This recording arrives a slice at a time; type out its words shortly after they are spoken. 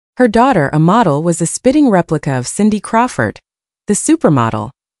Her daughter, a model, was a spitting replica of Cindy Crawford, the supermodel,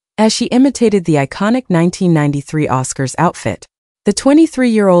 as she imitated the iconic 1993 Oscars outfit. The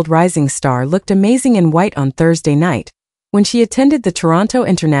 23-year-old rising star looked amazing in white on Thursday night, when she attended the Toronto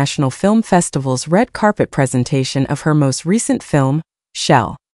International Film Festival's red carpet presentation of her most recent film,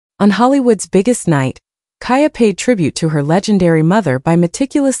 Shell. On Hollywood's biggest night, Kaia paid tribute to her legendary mother by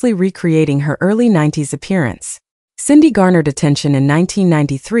meticulously recreating her early 90s appearance. Cindy garnered attention in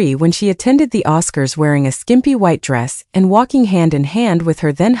 1993 when she attended the Oscars wearing a skimpy white dress and walking hand in hand with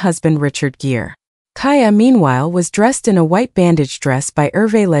her then-husband Richard Gere. Kaia, meanwhile, was dressed in a white bandage dress by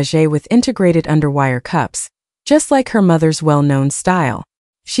Hervé Léger with integrated underwire cups, just like her mother's well-known style.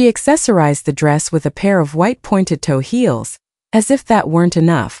 She accessorized the dress with a pair of white pointed-toe heels, as if that weren't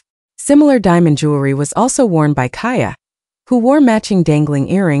enough. Similar diamond jewelry was also worn by Kaia, who wore matching dangling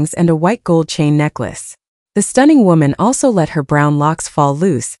earrings and a white gold chain necklace. The stunning woman also let her brown locks fall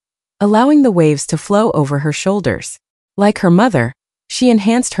loose, allowing the waves to flow over her shoulders. Like her mother, she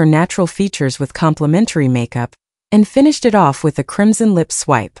enhanced her natural features with complementary makeup and finished it off with a crimson lip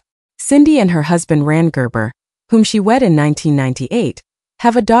swipe. Cindy and her husband Hervé Gerber, whom she wed in 1998,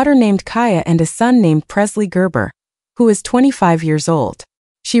 have a daughter named Kaia and a son named Presley Gerber, who is 25 years old.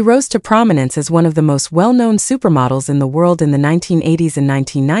 She rose to prominence as one of the most well-known supermodels in the world in the 1980s and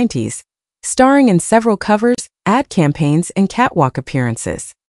 1990s, starring in several covers, ad campaigns, and catwalk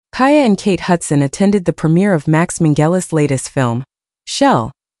appearances. Kaia and Kate Hudson attended the premiere of Max Minghell's latest film,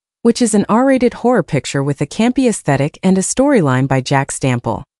 Shell, which is an R-rated horror picture with a campy aesthetic and a storyline by Jack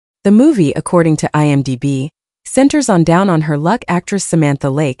Stample. The movie, according to IMDb, centers on down-on-her-luck actress Samantha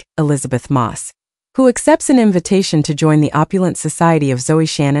Lake, Elizabeth Moss, who accepts an invitation to join the opulent society of Zoe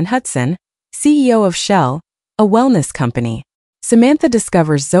Shannon Hudson, CEO of Shell, a wellness company. Samantha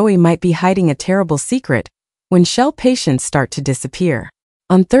discovers Zoe might be hiding a terrible secret when Shell patients start to disappear.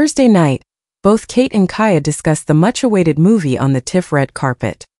 On Thursday night, both Kate and Kaia discuss the much-awaited movie on the TIFF red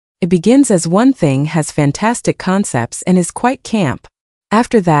carpet. It begins as one thing, has fantastic concepts, and is quite camp.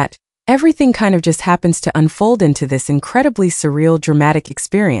 After that, everything kind of just happens to unfold into this incredibly surreal, dramatic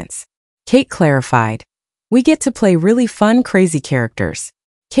experience. Kate clarified, "We get to play really fun, crazy characters."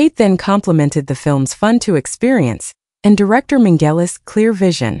 Kate then complimented the film's fun to experience, and director Minghell's clear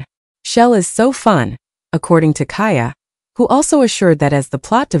vision. Shell is so fun, according to Kaia, who also assured that as the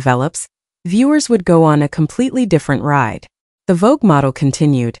plot develops, viewers would go on a completely different ride. The Vogue model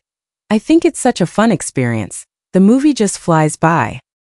continued, "I think it's such a fun experience. The movie just flies by."